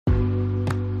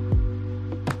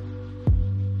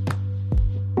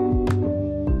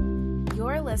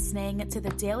listening to the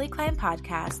Daily Climb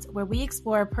podcast, where we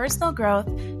explore personal growth,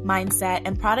 mindset,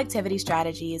 and productivity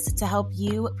strategies to help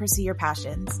you pursue your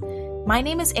passions. My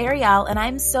name is Ariel, and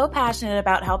I'm so passionate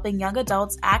about helping young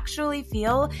adults actually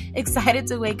feel excited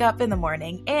to wake up in the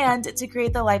morning and to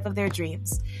create the life of their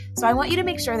dreams. So I want you to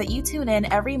make sure that you tune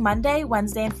in every Monday,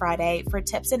 Wednesday, and Friday for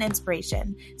tips and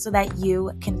inspiration so that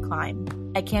you can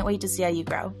climb. I can't wait to see how you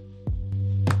grow.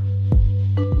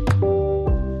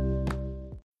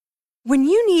 When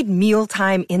you need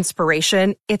mealtime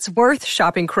inspiration, it's worth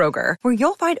shopping Kroger, where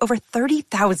you'll find over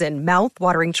 30,000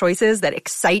 mouth-watering choices that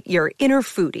excite your inner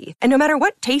foodie. And no matter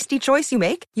what tasty choice you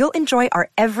make, you'll enjoy our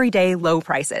everyday low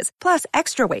prices, plus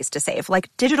extra ways to save,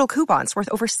 like digital coupons worth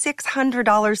over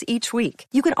 $600 each week.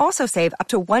 You can also save up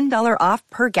to $1 off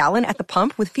per gallon at the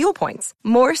pump with fuel points.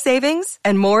 More savings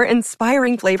and more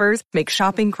inspiring flavors make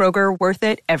shopping Kroger worth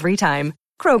it every time.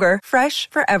 Kroger, fresh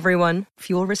for everyone.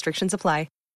 Fuel restrictions apply.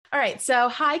 All right. So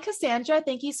hi, Cassandra.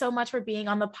 Thank you so much for being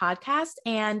on the podcast.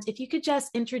 And if you could just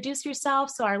introduce yourself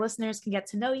so our listeners can get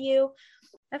to know you.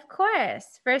 Of course.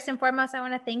 First and foremost, I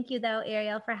want to thank you, though,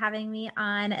 Ariel, for having me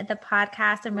on the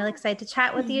podcast. I'm really excited to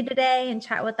chat with you today and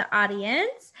chat with the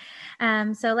audience.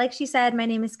 So like she said, my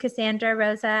name is Cassandra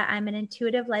Rosa. I'm an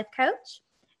intuitive life coach,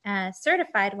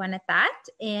 certified one at that,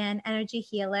 and energy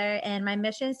healer. And my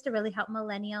mission is to really help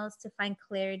millennials to find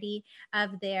clarity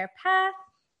of their path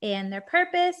and their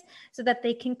purpose so that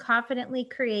they can confidently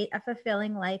create a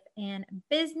fulfilling life and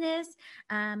business.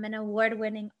 I'm an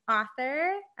award-winning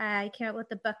author. I came out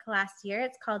with a book last year.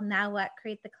 It's called Now What?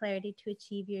 Create the Clarity to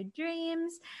Achieve Your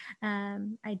Dreams.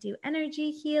 I do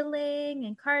energy healing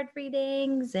and card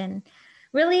readings and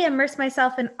really immerse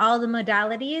myself in all the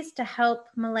modalities to help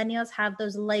millennials have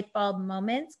those light bulb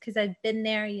moments, because I've been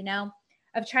there,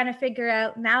 of trying to figure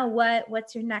out now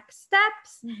what's your next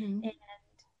steps, and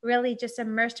really just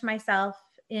immersed myself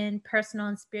in personal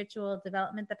and spiritual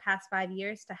development the past 5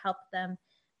 years to help them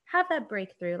have that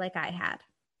breakthrough like I had.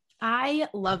 I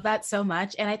love that so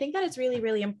much. And I think that it's really,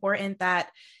 really important that,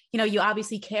 you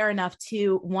obviously care enough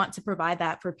to want to provide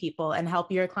that for people and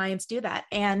help your clients do that.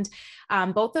 And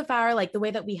both of our, the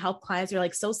way that we help clients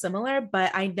are so similar,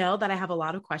 but I know that I have a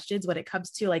lot of questions when it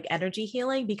comes to energy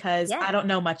healing, because I don't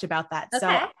know much about that. Okay,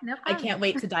 so no I can't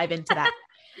wait to dive into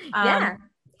that.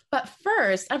 But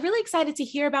first, I'm really excited to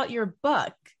hear about your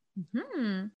book.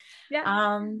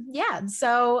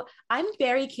 So I'm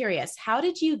very curious. How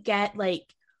did you get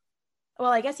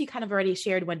well, I guess you kind of already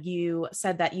shared when you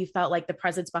said that you felt like the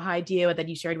presence behind you and then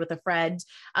you shared with a friend.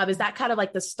 Is that kind of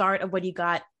the start of when you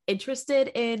got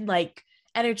interested in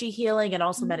energy healing and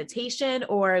also meditation,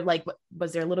 or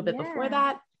was there a little bit before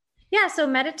that? Yeah. So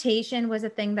meditation was a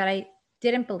thing that I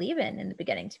didn't believe in the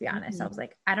beginning, to be honest. I was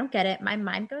like, I don't get it. My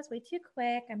mind goes way too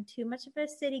quick. I'm too much of a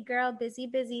city girl, busy.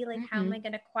 How am I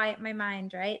going to quiet my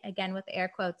mind? Right. Again, with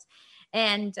air quotes.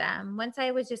 And once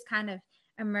I was just kind of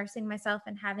immersing myself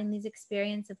and having these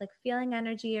experiences of feeling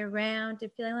energy around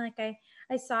and feeling like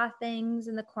I saw things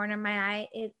in the corner of my eye,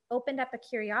 it opened up a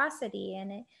curiosity,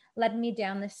 and it led me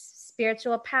down this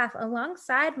spiritual path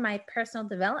alongside my personal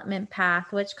development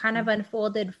path, which kind of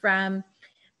unfolded from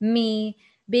me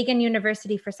being in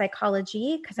university for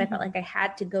psychology, because I felt like I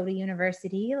had to go to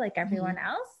university like everyone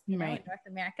else, in North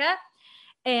America.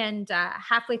 And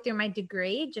halfway through my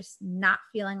degree, just not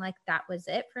feeling like that was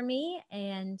it for me.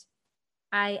 And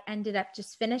I ended up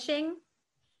just finishing,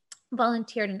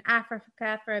 volunteered in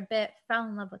Africa for a bit, fell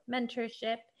in love with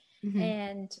mentorship.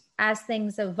 And as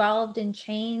things evolved and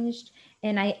changed,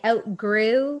 and I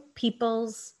outgrew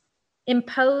people's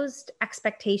imposed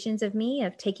expectations of me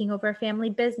of taking over a family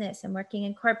business and working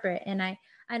in corporate. And I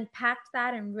unpacked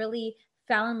that and really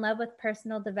fell in love with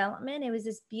personal development. It was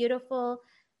this beautiful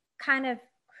kind of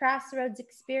crossroads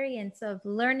experience of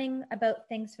learning about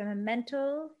things from a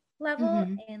mental level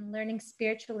and learning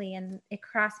spiritually. And it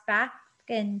crossed back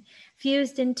and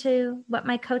fused into what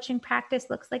my coaching practice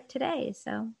looks like today.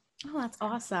 So oh, that's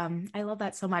awesome. I love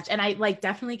that so much. And I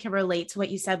definitely can relate to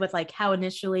what you said with how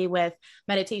initially with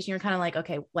meditation, you're kind of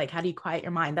okay, how do you quiet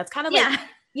your mind? That's kind of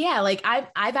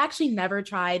I've actually never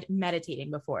tried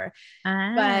meditating before,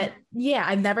 but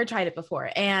I've never tried it before.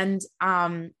 And,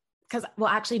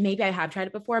 actually maybe I have tried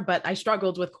it before, but I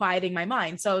struggled with quieting my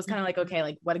mind. So I was kind of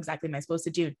okay, what exactly am I supposed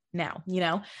to do now?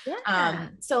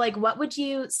 So what would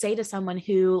you say to someone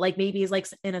who maybe is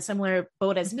in a similar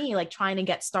boat as me, trying to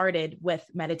get started with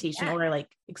meditation or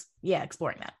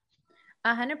exploring that?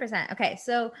 100%. Okay.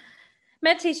 So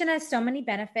meditation has so many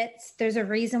benefits. There's a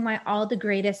reason why all the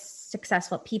greatest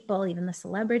successful people, even the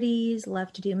celebrities,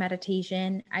 love to do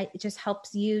meditation. It just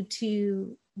helps you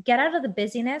to get out of the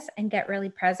busyness and get really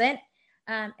present.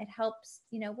 It helps,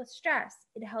 with stress.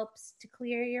 It helps to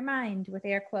clear your mind, with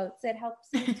air quotes. It helps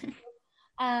you to,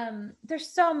 there's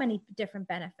so many different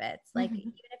benefits. Like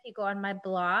even if you go on my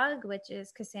blog, which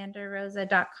is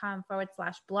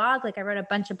cassandrarosa.com/blog, like I wrote a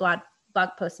bunch of blog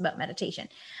posts about meditation.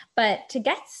 But to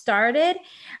get started,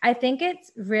 I think it's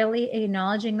really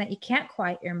acknowledging that you can't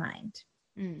quiet your mind.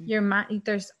 Your mind,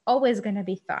 there's always going to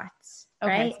be thoughts,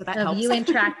 right? So that of helps. you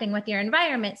interacting with your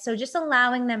environment. So just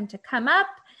allowing them to come up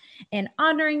and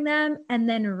honoring them, and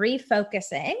then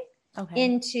refocusing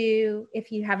into,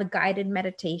 if you have a guided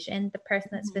meditation, the person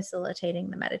that's facilitating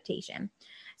the meditation.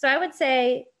 So I would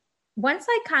say once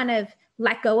I kind of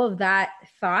let go of that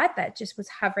thought that just was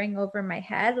hovering over my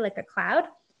head like a cloud,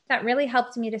 that really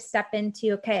helped me to step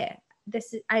into, okay,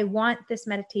 I want this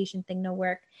meditation thing to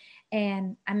work,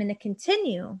 and I'm going to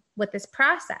continue with this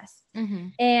process.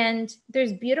 And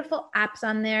there's beautiful apps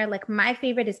on there. Like my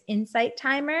favorite is Insight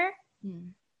Timer,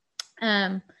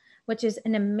 which is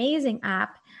an amazing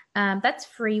app that's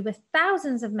free with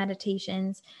thousands of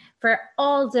meditations for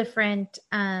all different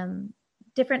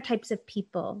types of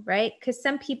people, right? Because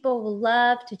some people will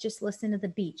love to just listen to the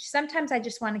beach. Sometimes I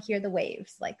just want to hear the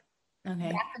waves. Like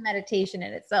that's a meditation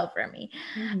in itself for me.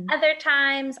 Other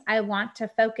times I want to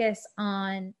focus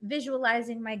on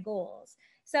visualizing my goals.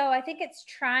 So I think it's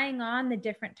trying on the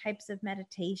different types of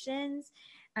meditations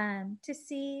to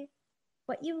see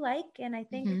what you like. And I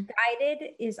think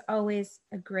guided is always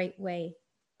a great place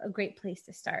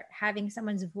to start. Having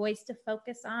someone's voice to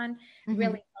focus on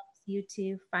really helps you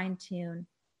to fine tune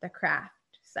the craft.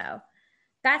 So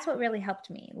that's what really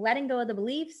helped me, letting go of the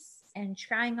beliefs and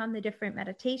trying on the different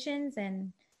meditations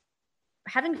and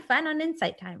having fun on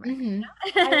Insight Timer. I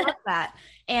love that.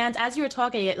 And as you were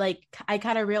talking, I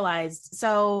kind of realized,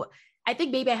 so I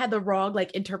think maybe I had the wrong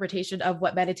interpretation of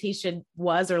what meditation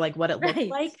was, or what it looked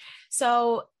like.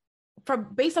 So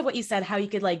based on what you said, how you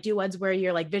could do ones where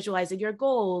you're visualizing your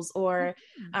goals, or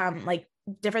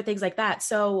different things like that.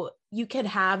 So you can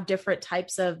have different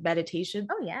types of meditation.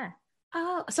 Oh yeah.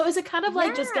 Oh, so is it kind of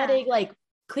just getting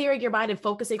clearing your mind and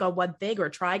focusing on one thing, or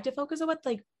trying to focus on what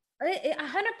 100%.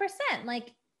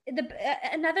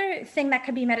 Another thing that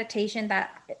could be meditation,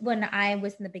 that when I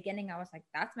was in the beginning, I was like,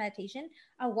 that's meditation.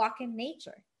 A walk in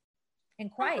nature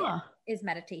and quiet is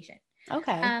meditation.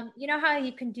 Okay. You know how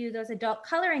you can do those adult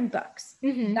coloring books?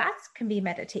 That can be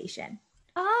meditation.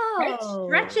 Oh, right?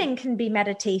 Stretching can be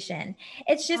meditation.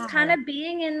 It's just kind of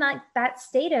being in that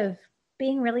state of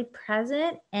being really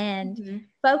present and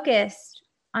focused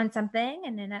on something,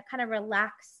 and in a kind of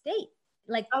relaxed state.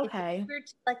 If you were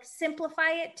to simplify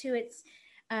it to its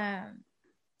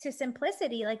to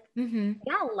simplicity,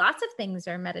 lots of things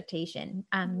are meditation.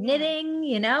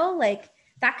 Knitting,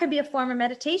 that could be a form of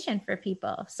meditation for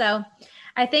people. So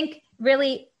I think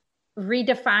really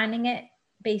redefining it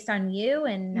based on you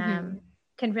and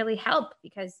can really help,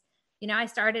 because I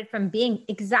started from being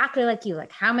exactly like you,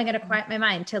 how am I going to quiet my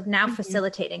mind, to now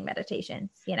facilitating meditations,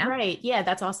 Right. Yeah.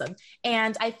 That's awesome.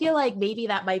 And I feel like maybe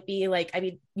that might be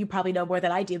you probably know more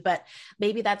than I do, but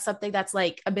maybe that's something that's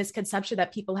a misconception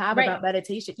that people have about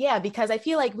meditation. Yeah. Because I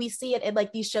feel like we see it in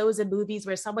these shows and movies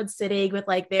where someone's sitting with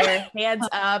their hands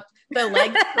up, their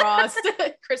legs crossed,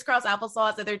 crisscross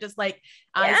applesauce, and they're just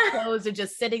eyes closed and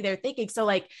just sitting there thinking. So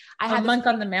I had a monk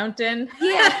on the mountain.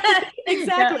 Yeah,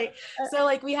 exactly. So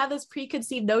we have this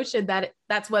preconceived notion that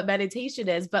that's what meditation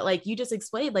is, but you just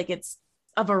explained, it's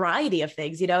a variety of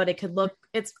things, and it could look,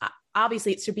 it's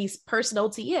obviously, it should be personal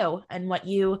to you and what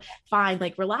you find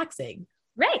relaxing.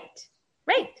 Right.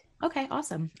 Okay.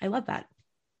 Awesome. I love that.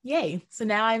 Yay. So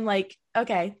now I'm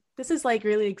okay, this is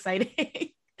really exciting.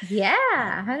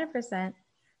 Yeah. 100%.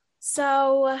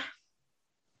 So,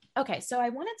 okay. So I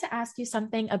wanted to ask you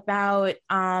something about,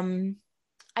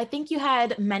 I think you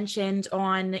had mentioned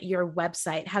on your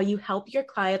website how you help your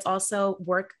clients also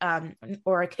work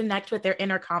or connect with their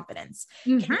inner confidence.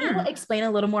 Can you explain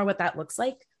a little more what that looks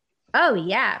like? Oh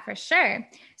yeah, for sure.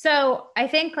 So I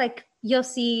think you'll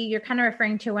see, you're kind of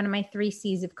referring to one of my 3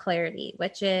 C's of clarity,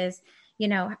 which is,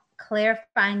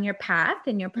 clarifying your path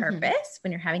and your purpose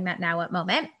when you're having that now what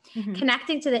moment,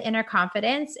 connecting to the inner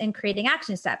confidence, and creating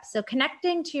action steps. So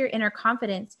connecting to your inner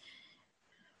confidence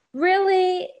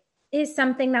really is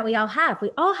something that we all have. We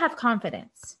all have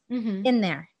confidence in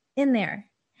there.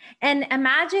 And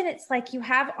imagine it's you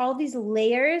have all these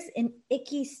layers and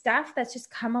icky stuff that's just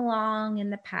come along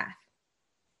in the path.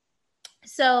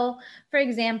 So for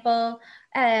example,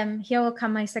 here will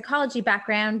come my psychology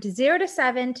background. 0 to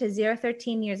 7 to 0 to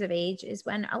 13 years of age is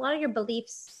when a lot of your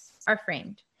beliefs are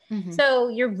framed. So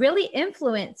you're really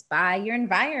influenced by your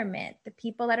environment, the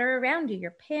people that are around you,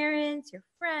 your parents, your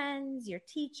friends, your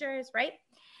teachers, right?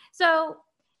 So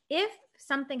if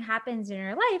something happens in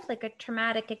your life, like a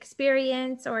traumatic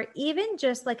experience, or even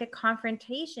just like a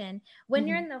confrontation, when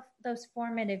you're in those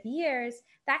formative years,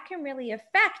 that can really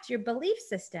affect your belief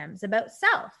systems about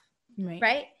self.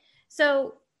 Right.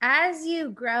 So as you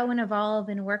grow and evolve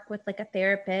and work with like a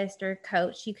therapist or a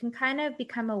coach, you can kind of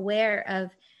become aware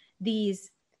of these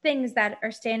things that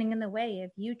are standing in the way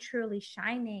of you truly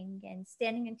shining and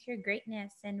standing into your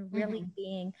greatness and really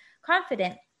being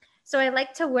confident. So I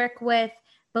like to work with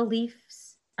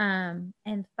beliefs and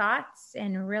thoughts,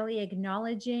 and really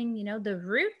acknowledging, you know, the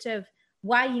root of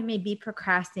why you may be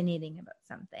procrastinating about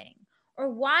something, or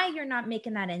why you're not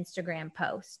making that Instagram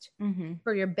post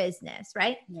for your business,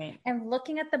 right? And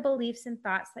looking at the beliefs and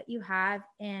thoughts that you have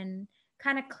and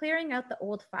kind of clearing out the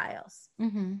old files.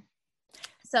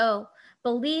 So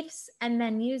beliefs, and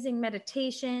then using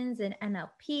meditations and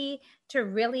NLP to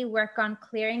really work on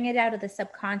clearing it out of the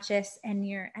subconscious and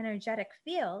your energetic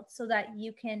field, so that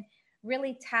you can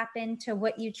really tap into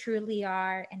what you truly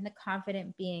are and the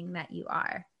confident being that you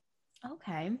are.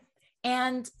 Okay.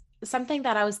 And something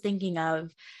that I was thinking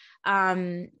of,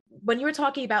 when you were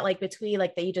talking about like between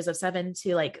like the ages of 7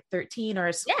 to like 13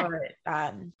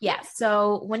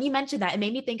 so when you mentioned that, it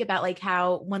made me think about like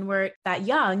how when we're that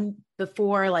young,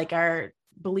 before like our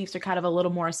beliefs are kind of a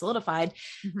little more solidified,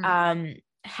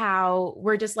 how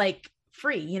we're just like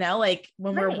free, you know, like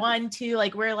when we're 1, 2,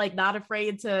 like we're like not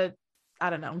afraid to, I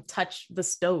don't know, touch the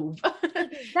stove.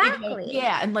 Exactly.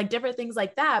 Yeah. And like different things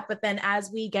like that. But then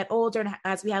as we get older and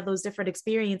as we have those different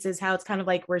experiences, how it's kind of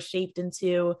like we're shaped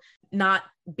into not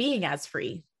being as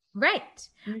free. Right.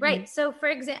 Right. So for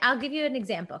example, I'll give you an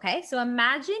example. Okay. So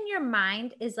imagine your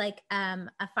mind is like a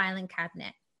filing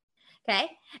cabinet.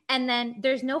 Okay. And then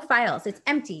there's no files. It's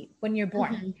empty when you're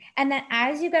born. And then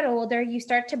as you get older, you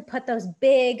start to put those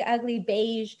big, ugly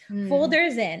beige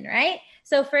folders in, right?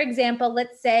 So for example,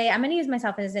 let's say, I'm going to use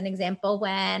myself as an example.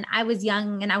 When I was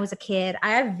young and I was a kid,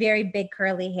 I have very big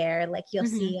curly hair, like you'll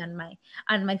see on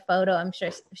my photo. I'm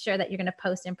sure that you're going to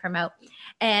post and promote.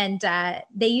 And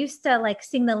they used to like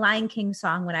sing the Lion King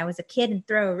song when I was a kid and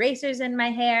throw erasers in my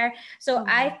hair. So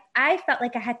I felt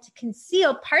like I had to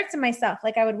conceal parts of myself.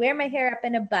 Like I would wear my hair up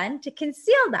in a bun to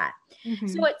conceal that.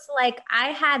 So it's like I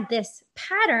had this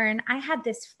pattern. I had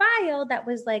this file that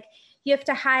was like, you have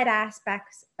to hide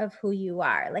aspects of who you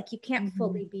are. Like you can't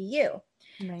fully be you.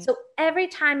 So every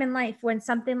time in life when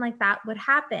something like that would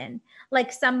happen,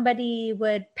 like somebody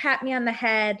would pat me on the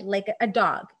head, like a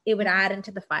dog, it would add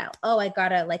into the file. Oh, I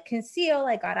gotta like conceal.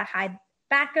 I gotta hide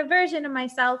back a version of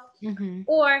myself.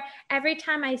 Or every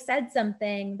time I said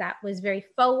something that was very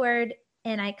forward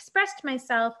and I expressed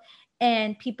myself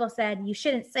and people said, you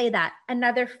shouldn't say that,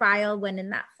 another file went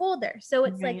in that folder. So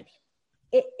it's like,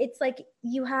 it's like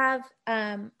you have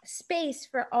space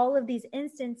for all of these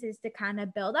instances to kind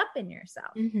of build up in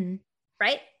yourself.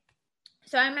 Right.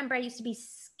 So I remember I used to be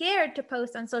scared to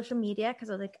post on social media because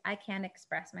I was like, I can't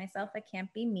express myself. I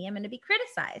can't be me. I'm going to be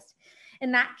criticized.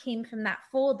 And that came from that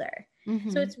folder.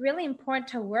 So it's really important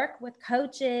to work with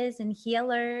coaches and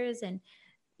healers and,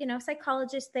 you know,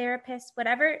 psychologists, therapists,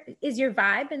 whatever is your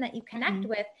vibe and that you connect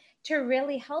with, to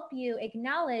really help you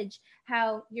acknowledge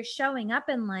how you're showing up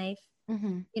in life,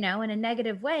 you know, in a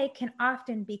negative way can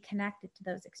often be connected to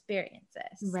those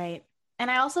experiences. Right.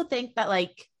 And I also think that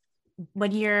like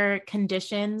when you're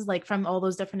conditioned, like from all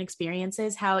those different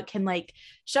experiences, how it can like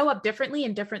show up differently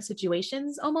in different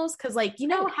situations almost. Cause like, you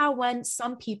know, how when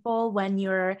some people, when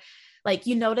you're like,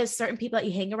 you notice certain people that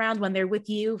you hang around when they're with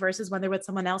you versus when they're with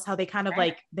someone else, how they kind of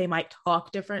like, they might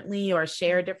talk differently or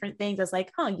share different things. It's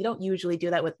like, huh, you don't usually do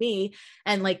that with me.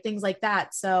 And like things like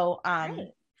that. So,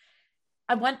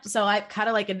 I kind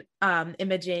of like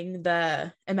imagining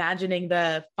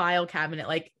the file cabinet,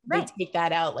 like they take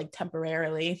that out like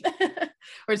temporarily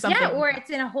or something. Yeah, or it's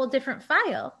in a whole different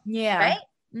file. Yeah. Right?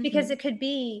 Because it could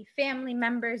be family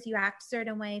members, you act a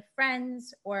certain way,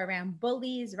 friends, or around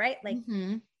bullies, right? Like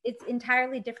it's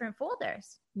entirely different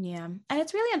folders. Yeah. And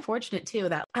it's really unfortunate too,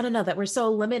 that I don't know, that we're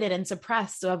so limited and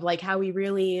suppressed of like how we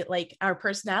really like our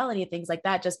personality and things like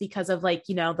that, just because of like,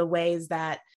 you know, the ways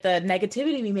that the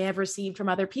negativity we may have received from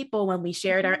other people when we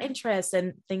shared our interests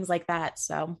and things like that.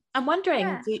 So I'm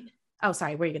wondering, oh,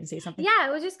 sorry, were you going to say something? Yeah,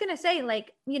 I was just going to say,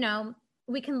 like, you know,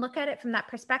 we can look at it from that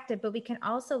perspective, but we can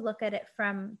also look at it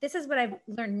from, this is what I've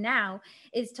learned now,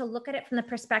 is to look at it from the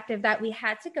perspective that we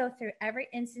had to go through every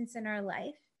instance in our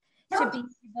life to be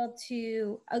able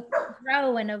to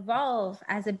grow and evolve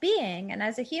as a being and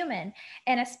as a human.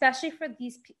 And especially for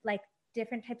these like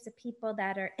different types of people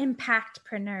that are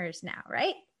impactpreneurs now,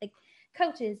 right? Like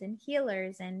coaches and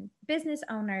healers and business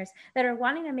owners that are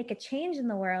wanting to make a change in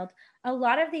the world. A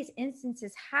lot of these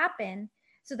instances happen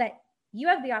so that you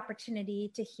have the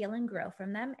opportunity to heal and grow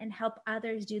from them and help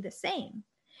others do the same.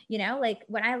 You know, like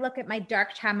when I look at my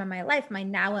dark time in my life, my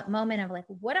now at moment of like,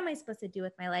 what am I supposed to do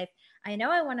with my life? I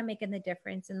know I want to make a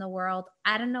difference in the world.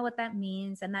 I don't know what that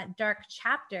means. And that dark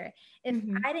chapter, if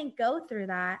I didn't go through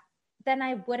that, then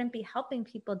I wouldn't be helping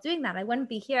people doing that. I wouldn't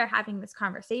be here having this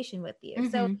conversation with you.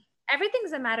 So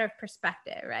everything's a matter of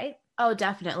perspective, right? Oh,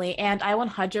 definitely. And I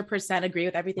 100% agree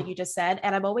with everything you just said.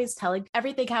 And I'm always telling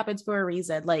everything happens for a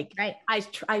reason. Like, right.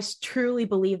 I truly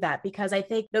believe that, because I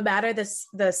think no matter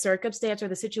the circumstance or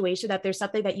the situation, that there's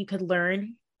something that you could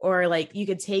learn or like you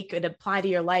could take and apply to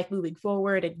your life moving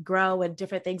forward and grow and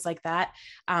different things like that.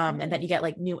 And then you get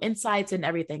like new insights and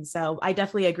everything. So I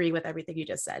definitely agree with everything you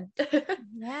just said.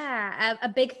 Yeah. A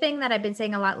big thing that I've been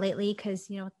saying a lot lately, because,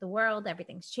 you know, with the world,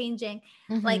 everything's changing.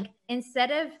 Like,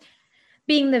 instead of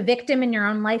being the victim in your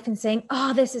own life and saying,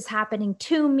 oh, this is happening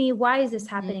to me. Why is this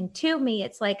happening to me?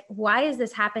 It's like, why is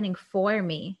this happening for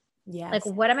me? Yes. Like,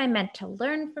 what am I meant to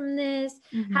learn from this?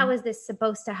 How is this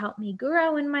supposed to help me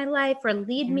grow in my life or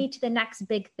lead me to the next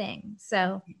big thing?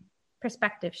 So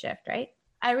perspective shift, right?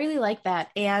 I really like that.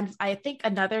 And I think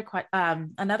another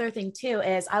thing too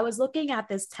is I was looking at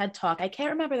this TED Talk. I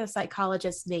can't remember the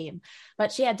psychologist's name,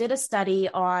 but she did a study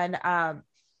on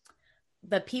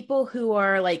the people who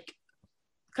are like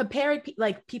comparing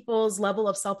like people's level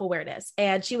of self-awareness.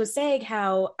 And she was saying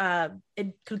how,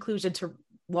 in conclusion to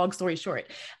long story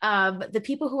short, the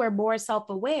people who are more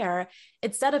self-aware,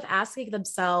 instead of asking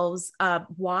themselves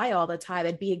why all the time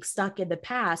and being stuck in the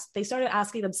past, they started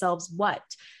asking themselves what.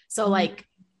 So like,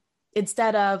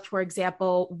 instead of, for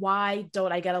example, why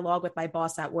don't I get along with my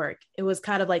boss at work? It was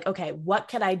kind of like, okay, what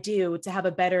can I do to have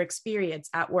a better experience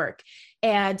at work?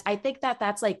 And I think that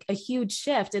that's like a huge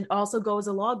shift, and also goes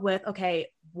along with, okay,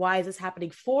 why is this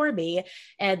happening for me?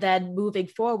 And then moving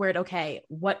forward, okay,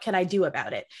 what can I do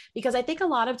about it? Because I think a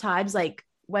lot of times, like,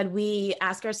 when we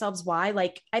ask ourselves why,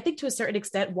 like, I think to a certain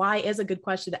extent, why is a good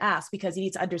question to ask, because you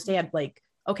need to understand, like,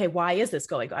 okay, why is this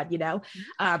going on? You know,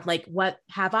 like, what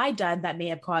have I done that may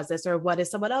have caused this, or what is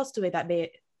someone else doing that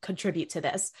may contribute to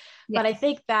this? But I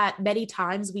think that many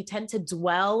times we tend to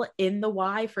dwell in the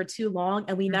why for too long,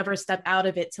 and we never step out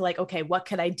of it to like, okay, what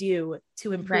can I do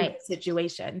to improve the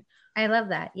situation? I love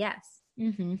that. Yes.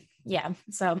 Yeah.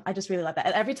 So I just really love that.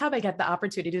 And every time I get the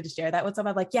opportunity to share that with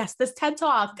someone, I'm like, yes, this TED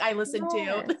Talk I listened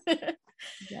to.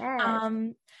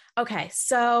 Yes. Okay.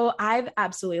 So I'm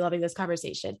absolutely loving this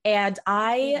conversation. And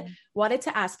I wanted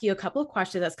to ask you a couple of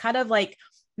questions that's kind of like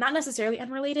not necessarily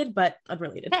unrelated, but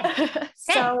unrelated.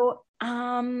 So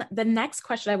the next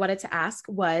question I wanted to ask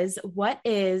was, what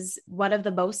is one of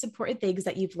the most important things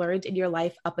that you've learned in your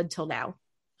life up until now?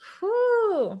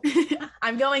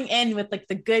 I'm going in with like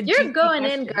the good. You're going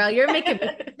in, girl. You're making me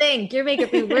think. You're making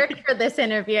me work for this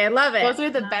interview. I love it. Those are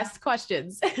the best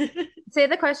questions. Say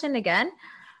the question again.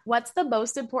 What's the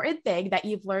most important thing that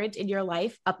you've learned in your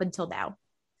life up until now?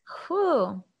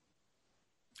 Or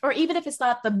even if it's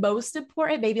not the most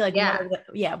important, maybe like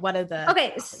one of the.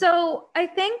 Okay, so I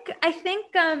think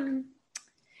I'm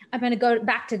going to go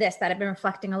back to this that I've been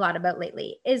reflecting a lot about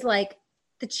lately, is like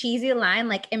the cheesy line,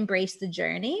 like, embrace the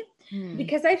journey.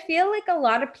 Because I feel like a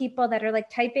lot of people that are like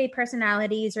type A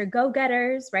personalities or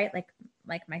go-getters, right?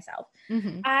 Like myself,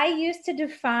 I used to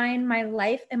define my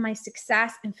life and my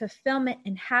success and fulfillment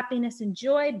and happiness and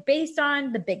joy based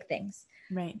on the big things,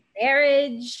 right?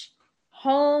 Marriage,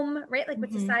 home, right? Like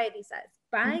what society says,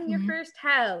 buying your first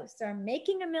house or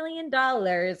making $1 million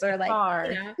or like,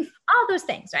 you know, all those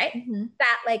things, right?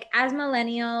 That like as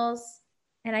millennials,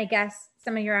 and I guess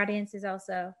some of your audience is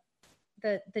also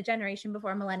the generation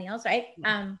before millennials, right?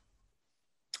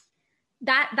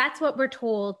 That's what we're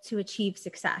told to achieve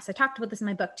success. I talked about this in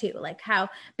my book too, like how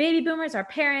baby boomers, our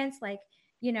parents, like,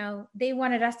 you know, they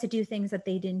wanted us to do things that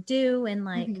they didn't do. And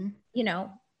like, you know,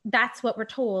 that's what we're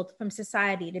told from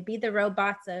society, to be the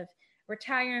robots of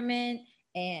retirement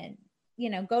and, you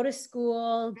know, go to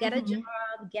school, get a job,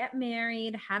 get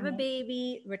married, have a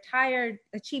baby, retire,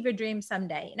 achieve your dreams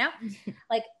someday, you know,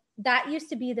 like that used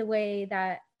to be the way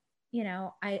that, you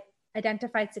know, I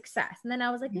identified success. And then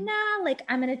I was like, nah, like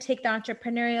I'm going to take the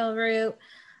entrepreneurial route.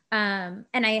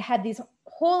 And I had these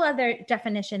whole other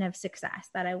definition of success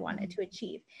that I wanted to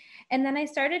achieve. And then I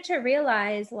started to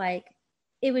realize like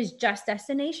it was just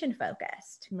destination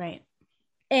focused. Right.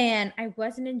 And I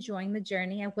wasn't enjoying the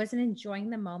journey. I wasn't enjoying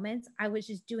the moments. I was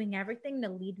just doing everything to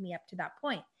lead me up to that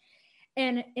point.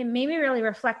 And it made me really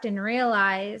reflect and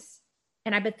realize,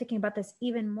 and I've been thinking about this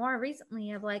even more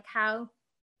recently, of like how,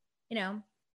 you know,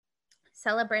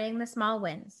 celebrating the small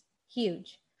wins,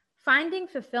 huge. Finding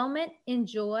fulfillment and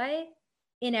joy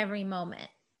in every moment.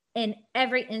 in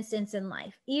every instance in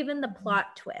life, even the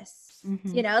plot twists,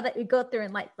 Mm-hmm. you know, that you go through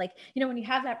in life. Like, you know, when you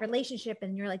have that relationship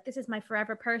and you're like, this is my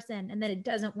forever person, and then it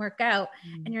doesn't work out.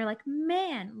 And you're like,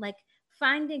 man, like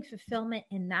finding fulfillment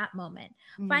in that moment,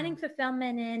 finding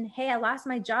fulfillment in, hey, I lost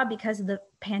my job because of the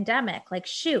pandemic. Like,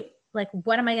 shoot, like,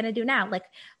 what am I going to do now? Like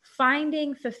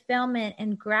finding fulfillment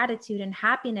and gratitude and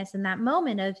happiness in that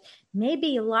moment of maybe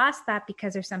you lost that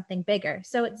because there's something bigger.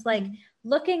 So it's like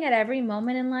looking at every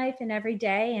moment in life and every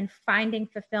day and finding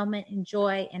fulfillment and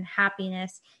joy and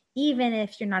happiness, even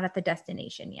if you're not at the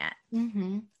destination yet.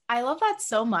 I love that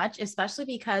so much, especially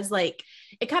because like,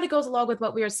 it kind of goes along with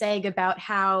what we were saying about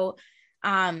how,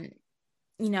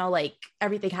 you know, like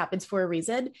everything happens for a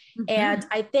reason. And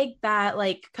I think that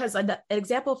like, cause an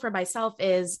example for myself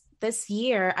is this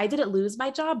year, I didn't lose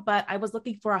my job, but I was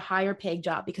looking for a higher paying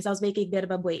job because I was making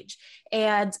minimum wage.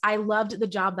 And I loved the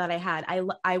job that I had.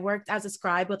 I worked as a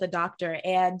scribe with a doctor,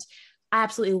 and I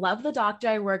absolutely love the doctor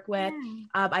I work with.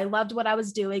 I loved what I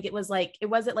was doing. It was like, it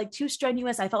wasn't like too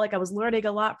strenuous. I felt like I was learning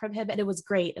a lot from him and it was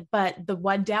great. But the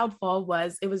one downfall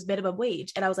was it was minimum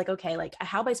wage. And I was like, okay, like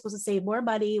how am I supposed to save more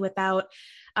money without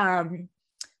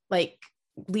like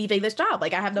leaving this job?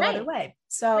 Like I have no other way.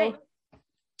 So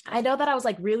I know that I was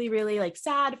like really, really like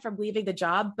sad from leaving the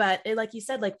job, but it, like you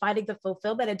said, like finding the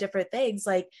fulfillment in different things,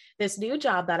 like this new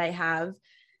job that I have,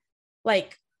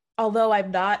 like, although I'm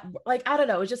not like, I don't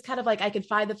know, it's just kind of like, I can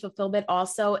find the fulfillment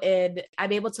also in,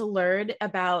 I'm able to learn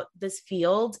about this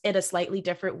field in a slightly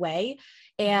different way.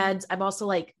 And I'm also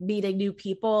like meeting new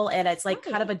people, and it's like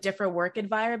kind of a different work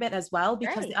environment as well,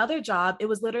 because the other job, it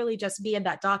was literally just me and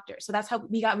that doctor. So that's how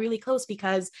we got really close,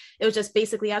 because it was just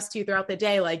basically us two throughout the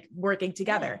day, like working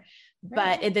together.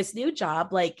 But in this new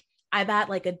job, like I'm at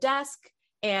like a desk,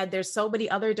 and there's so many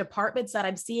other departments that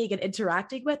I'm seeing and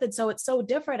interacting with. And so it's so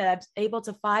different. And I'm able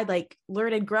to find like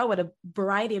learn and grow in a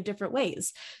variety of different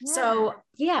ways. So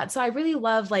I really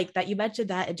love like that you mentioned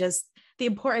that, and just the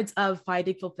importance of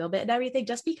finding fulfillment and everything,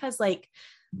 just because like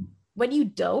when you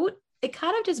don't, it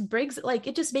kind of just brings like,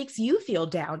 it just makes you feel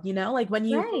down, you know, like when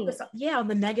you focus on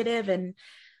the negative. And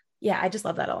I just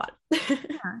love that a lot.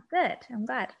 Good. I'm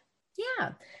glad.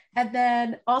 Yeah. And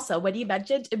then also when you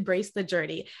mentioned embrace the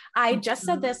journey, I just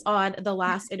said this on the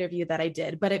last interview that I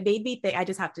did, but it made me think, I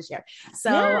just have to share.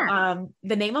 So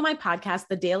the name of my podcast,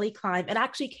 The Daily Climb, it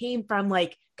actually came from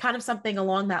like kind of something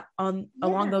along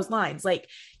those lines. Like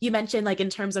you mentioned, like in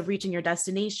terms of reaching your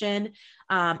destination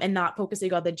and not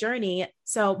focusing on the journey.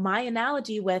 So my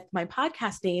analogy with my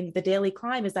podcast name, The Daily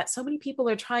Climb, is that so many people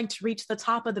are trying to reach the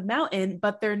top of the mountain,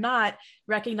 but they're not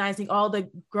recognizing all the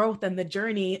growth and the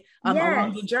journey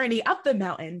along the journey up the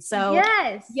mountain. So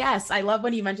yes, I love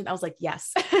when you mentioned, I was like,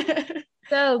 yes.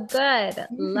 So good.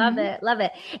 Love it. Love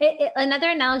it. Another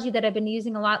analogy that I've been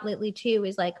using a lot lately too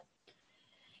is like,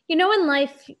 you know, in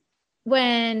life,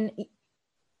 when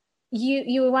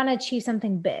you want to achieve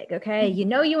something big, okay, you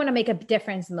know, you want to make a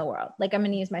difference in the world. Like I'm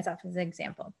going to use myself as an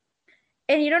example,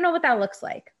 and you don't know what that looks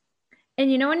like.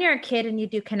 And you know, when you're a kid and you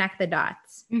do connect the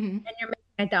dots and you're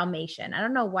making a Dalmatian, I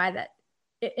don't know why that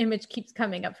image keeps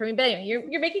coming up for me, but anyway,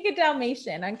 you're making a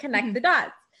Dalmatian and connect the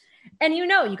dots, and you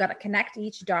know, you got to connect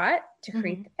each dot to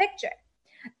create the picture.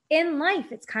 In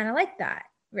life, it's kind of like that.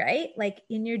 Right? Like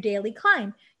in your daily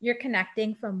climb, you're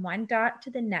connecting from one dot to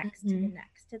the next, to the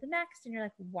next, to the next. And you're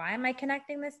like, why am I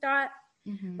connecting this dot?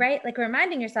 Right? Like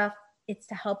reminding yourself, it's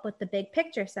to help with the big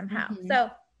picture somehow. So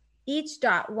each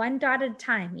dot, one dot at a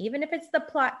time, even if it's the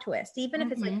plot twist, even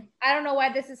if it's like, I don't know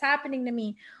why this is happening to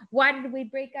me. Why did we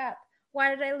break up?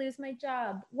 Why did I lose my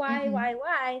job?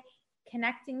 Why?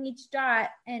 Connecting each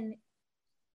dot. And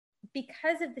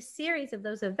because of the series of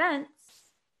those events,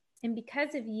 and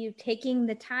because of you taking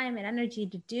the time and energy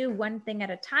to do one thing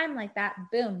at a time like that,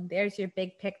 boom, there's your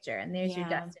big picture and there's your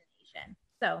destination.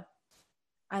 So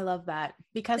I love that,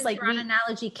 because like an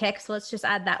analogy kicks. So let's just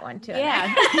add that one to it.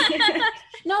 Yeah.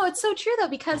 No, it's so true though,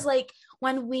 because like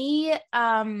when we,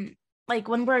 like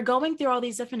when we're going through all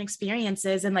these different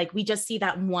experiences and like, we just see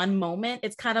that one moment,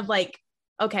 it's kind of like,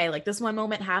 okay, like this one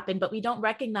moment happened, but we don't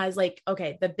recognize like,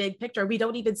 okay, the big picture, we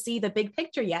don't even see the big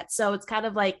picture yet. So it's kind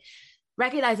of like,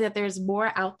 recognize that there's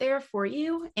more out there for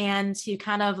you, and to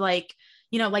kind of like,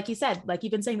 you know, like you said, like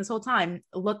you've been saying this whole time,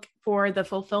 look for the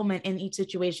fulfillment in each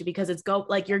situation, because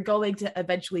you're going to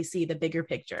eventually see the bigger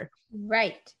picture.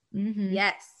 Right.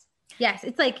 Yes.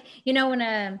 It's like, you know, when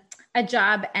a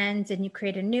job ends and you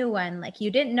create a new one, like you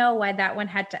didn't know why that one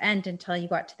had to end until you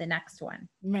got to the next one.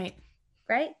 Right.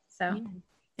 So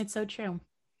it's so true.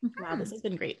 Wow, this has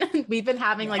been great. We've been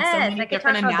having like so many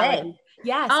different analogies.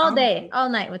 Yes. All day, all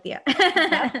night with you.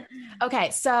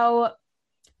 Okay. So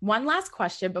one last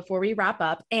question before we wrap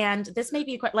up. And this may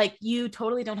be like, you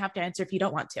totally don't have to answer if you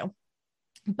don't want to.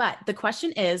 But the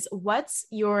question is, what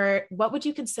would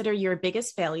you consider your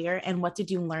biggest failure and what did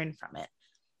you learn from it?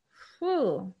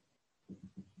 Ooh.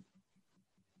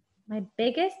 My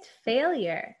biggest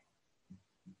failure.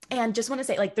 And just want to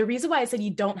say, like, the reason why I said you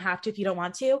don't have to if you don't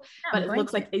want to, but it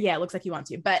looks like you want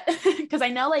to. But because I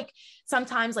know, like,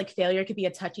 sometimes like failure could be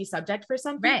a touchy subject for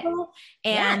some people.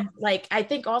 And like, I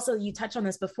think also you touched on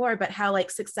this before, but how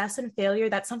like success and failure,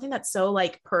 that's something that's so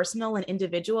like personal and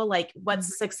individual. Like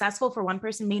what's successful for one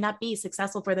person may not be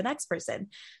successful for the next person.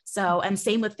 So, and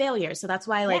same with failure. So that's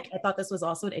why like I thought this was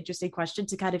also an interesting question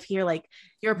to kind of hear like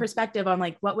your perspective on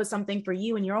like what was something for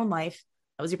you in your own life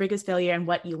that was your biggest failure and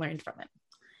what you learned from it.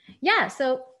 Yeah.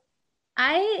 So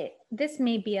this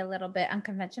may be a little bit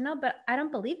unconventional, but I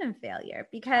don't believe in failure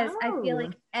because I feel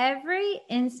like every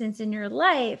instance in your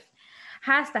life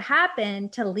has to happen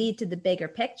to lead to the bigger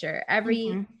picture.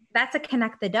 That's a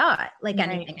connect the dot, like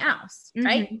anything else,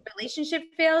 right? Relationship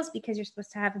fails because you're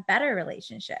supposed to have a better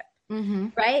relationship,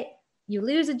 right? You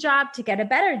lose a job to get a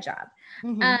better job.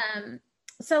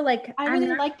 So like, I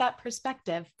really like that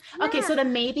perspective. Yeah. Okay. So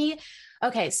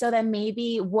then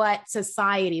maybe what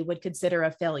society would consider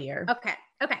a failure. Okay.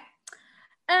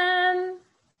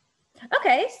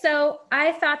 So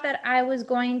I thought that I was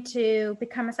going to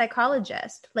become a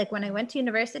psychologist. Like when I went to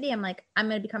university, I'm like, I'm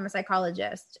going to become a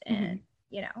psychologist and,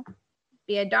 you know,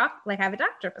 be a have a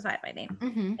doctor beside my name.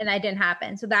 And that didn't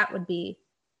happen. So that would be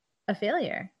a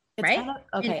failure. Right.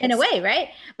 In a way. Right.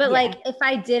 But like, if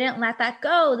I didn't let that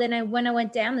go, then when I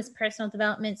went down this personal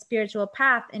development, spiritual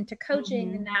path into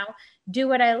coaching and now do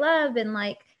what I love and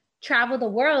like travel the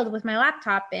world with my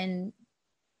laptop and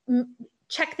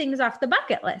check things off the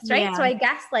bucket list. Right. Yeah. So I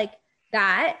guess like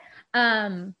that,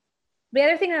 the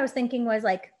other thing I was thinking was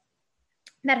like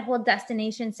that whole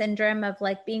destination syndrome of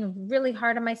like being really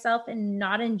hard on myself and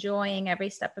not enjoying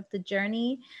every step of the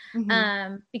journey.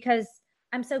 Because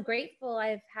I'm so grateful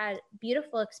I've had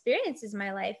beautiful experiences in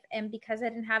my life. And because I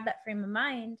didn't have that frame of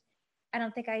mind, I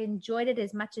don't think I enjoyed it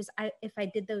as much as if I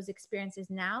did those experiences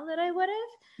now that I would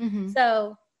have.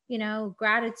 So, you know,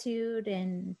 gratitude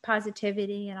and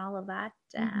positivity and all of that,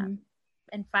 and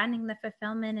finding the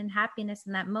fulfillment and happiness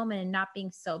in that moment and not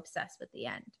being so obsessed with the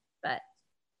end. But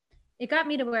it got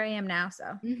me to where I am now.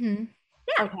 So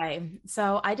Yeah. Okay.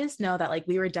 So I just know that like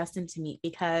we were destined to meet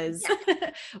because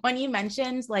when you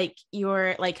mentioned like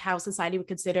your, like how society would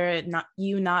consider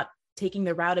not taking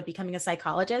the route of becoming a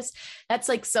psychologist, that's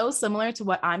like so similar to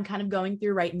what I'm kind of going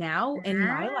through right now in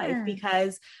my life,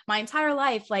 because my entire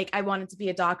life, like I wanted to be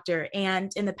a doctor.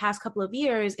 And in the past couple of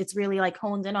years, it's really like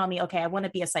honed in on me. Okay. I want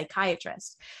to be a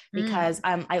psychiatrist because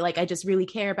I just really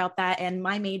care about that. And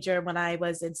my major when I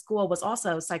was in school was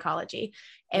also psychology.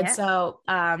 And so,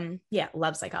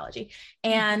 love psychology.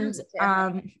 And,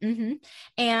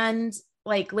 and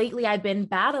like lately I've been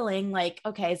battling like,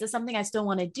 okay, is this something I still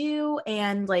want to do?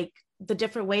 And like the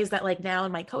different ways that like now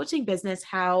in my coaching business,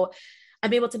 how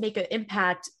I'm able to make an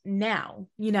impact now,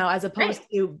 you know, as opposed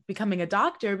to becoming a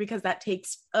doctor, because that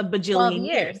takes a bajillion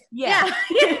years. Yeah.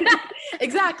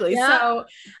 Exactly. So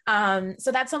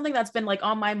that's something that's been like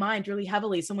on my mind really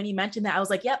heavily. So when you mentioned that, I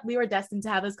was like, yep, we were destined to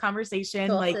have this conversation.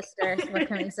 Soul like sister, what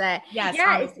can we say?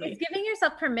 It's giving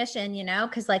yourself permission, you know,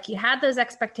 because like you had those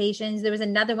expectations. There was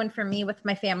another one for me with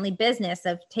my family business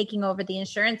of taking over the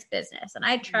insurance business. And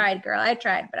I tried, but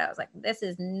I was like, this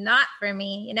is not for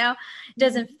me, you know, it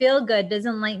doesn't feel good,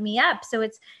 doesn't light me up. So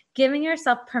it's giving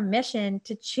yourself permission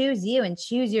to choose you and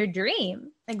choose your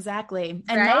dream. Exactly.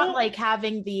 And not like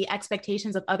having the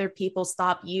expectations of other people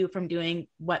stop you from doing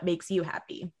what makes you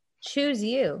happy. Choose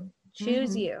you.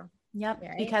 Yep.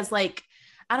 Right? Because like,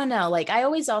 I don't know, like I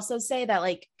always also say that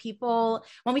like people,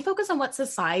 when we focus on what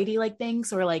society like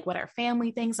thinks or like what our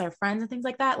family thinks, our friends and things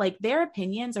like that, like their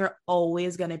opinions are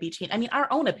always going to be changing. I mean, our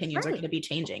own opinions are going to be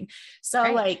changing.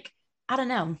 So like, I don't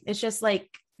know. It's just like,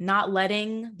 not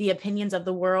letting the opinions of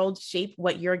the world shape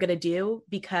what you're going to do,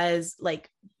 because like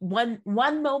one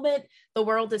moment the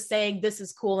world is saying this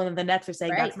is cool and the next are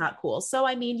saying that's not cool. So,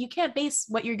 I mean, you can't base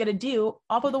what you're going to do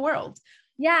off of the world.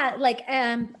 Yeah. Like,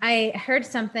 I heard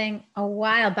something a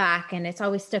while back and it's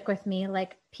always stuck with me.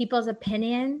 Like people's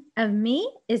opinion of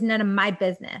me is none of my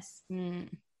business.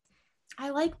 I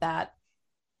like that.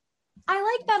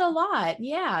 I like that a lot.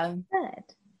 Yeah. Good.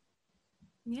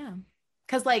 Yeah.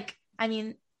 Cause like, I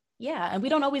mean, yeah. And we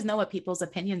don't always know what people's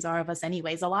opinions are of us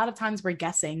anyways. A lot of times we're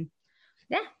guessing.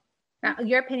 Yeah.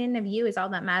 Your opinion of you is all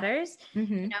that matters. You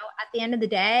know, at the end of the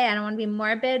day, I don't want to be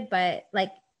morbid, but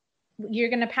like you're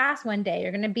going to pass one day.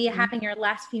 You're going to be having your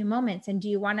last few moments. And do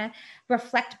you want to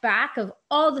reflect back of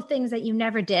all the things that you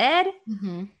never did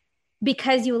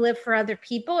because you live for other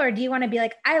people? Or do you want to be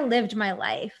like, I lived my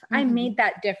life. I made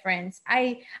that difference.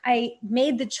 I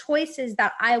made the choices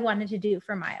that I wanted to do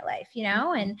for my life, you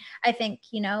know? And I think,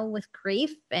 you know, with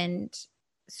grief and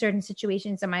certain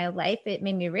situations in my life, it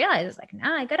made me realize like,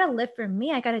 no, I got to live for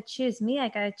me. I got to choose me. I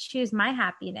got to choose my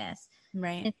happiness.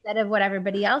 Right. Instead of what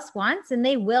everybody else wants. And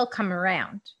they will come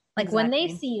around. Like when they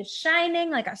see you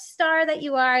shining like a star that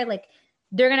you are, like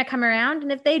they're going to come around. And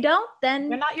if they don't, then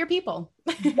they're not your people.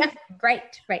 Yeah, right.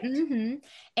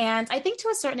 And I think to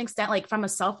a certain extent, like from a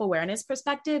self-awareness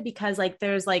perspective, because like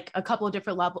there's like a couple of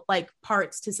different level, like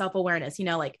parts to self-awareness, you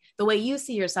know, like the way you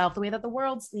see yourself, the way that the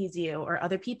world sees you or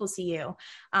other people see you.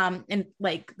 And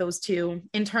like those two,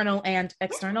 internal and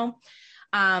external.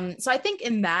 So I think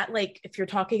in that, like, if you're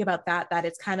talking about that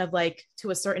it's kind of like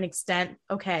to a certain extent,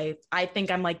 okay, I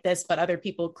think I'm like this, but other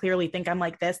people clearly think I'm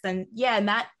like this, then yeah. And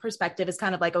that perspective is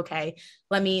kind of like, okay,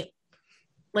 let me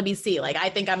see, like, I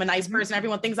think I'm a nice person.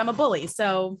 Everyone thinks I'm a bully.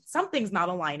 So something's not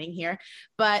aligning here.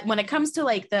 But when it comes to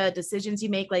like the decisions you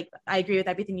make, like, I agree with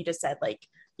everything you just said, like,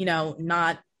 you know,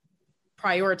 not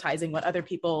prioritizing what other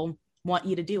people want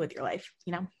you to do with your life,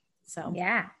 you know? So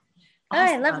yeah. Awesome.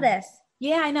 Oh, I love this.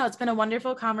 Yeah, I know. It's been a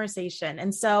wonderful conversation.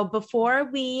 And so before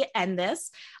we end this,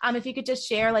 if you could just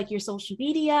share like your social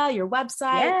media, your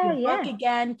website, your book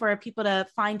again for people to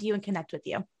find you and connect with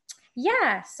you.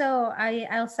 Yeah. So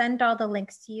I'll send all the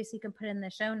links to you so you can put in the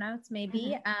show notes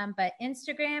maybe. But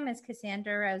Instagram is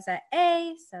Cassandra Rosa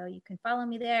A. So you can follow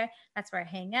me there. That's where I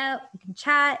hang out. We can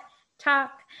chat,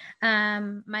 talk.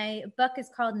 My book is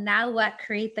called Now What?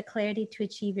 Create the Clarity to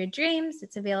Achieve Your Dreams.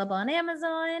 It's available on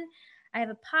Amazon. I have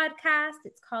a podcast.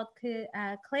 It's called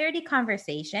Clarity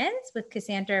Conversations with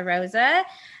Cassandra Rosa.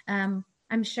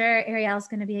 I'm sure Ariel's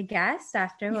going to be a guest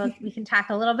after. We can talk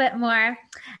a little bit more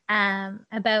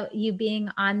about you being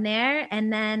on there,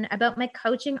 and then about my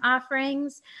coaching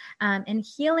offerings and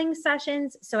healing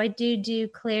sessions. So I do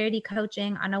clarity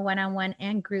coaching on a one-on-one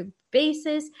and group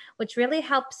basis, which really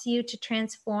helps you to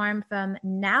transform from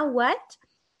now what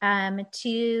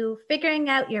to figuring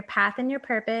out your path and your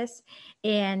purpose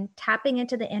and tapping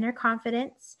into the inner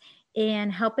confidence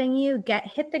and helping you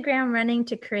hit the ground running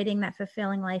to creating that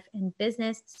fulfilling life in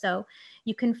business. So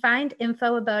you can find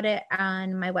info about it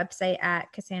on my website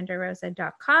at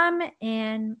cassandrarosa.com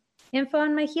and info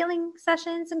on my healing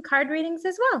sessions and card readings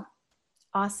as well.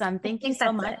 Awesome. Thank you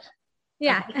so much.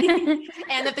 Yeah.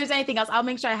 And if there's anything else, I'll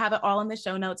make sure I have it all in the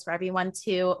show notes for everyone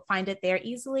to find it there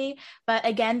easily. But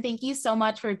again, thank you so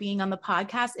much for being on the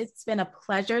podcast. It's been a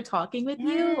pleasure talking with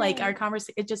you. Like our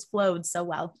conversation, it just flowed so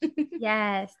well.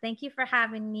 Yes. Thank you for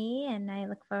having me. And I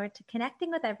look forward to connecting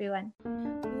with everyone.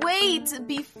 Wait,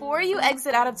 before you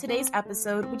exit out of today's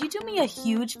episode, would you do me a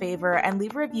huge favor and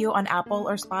leave a review on Apple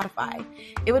or Spotify?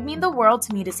 It would mean the world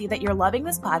to me to see that you're loving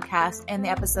this podcast and the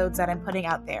episodes that I'm putting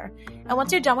out there. And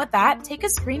once you're done with that, take a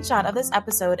screenshot of this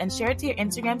episode and share it to your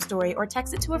Instagram story or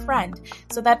text it to a friend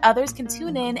so that others can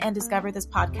tune in and discover this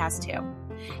podcast too.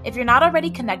 If you're not already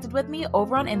connected with me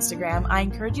over on Instagram, I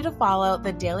encourage you to follow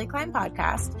the Daily Climb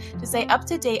Podcast to stay up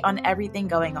to date on everything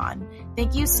going on.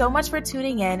 Thank you so much for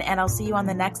tuning in, and I'll see you on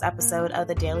the next episode of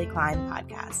the Daily Climb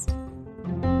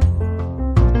Podcast.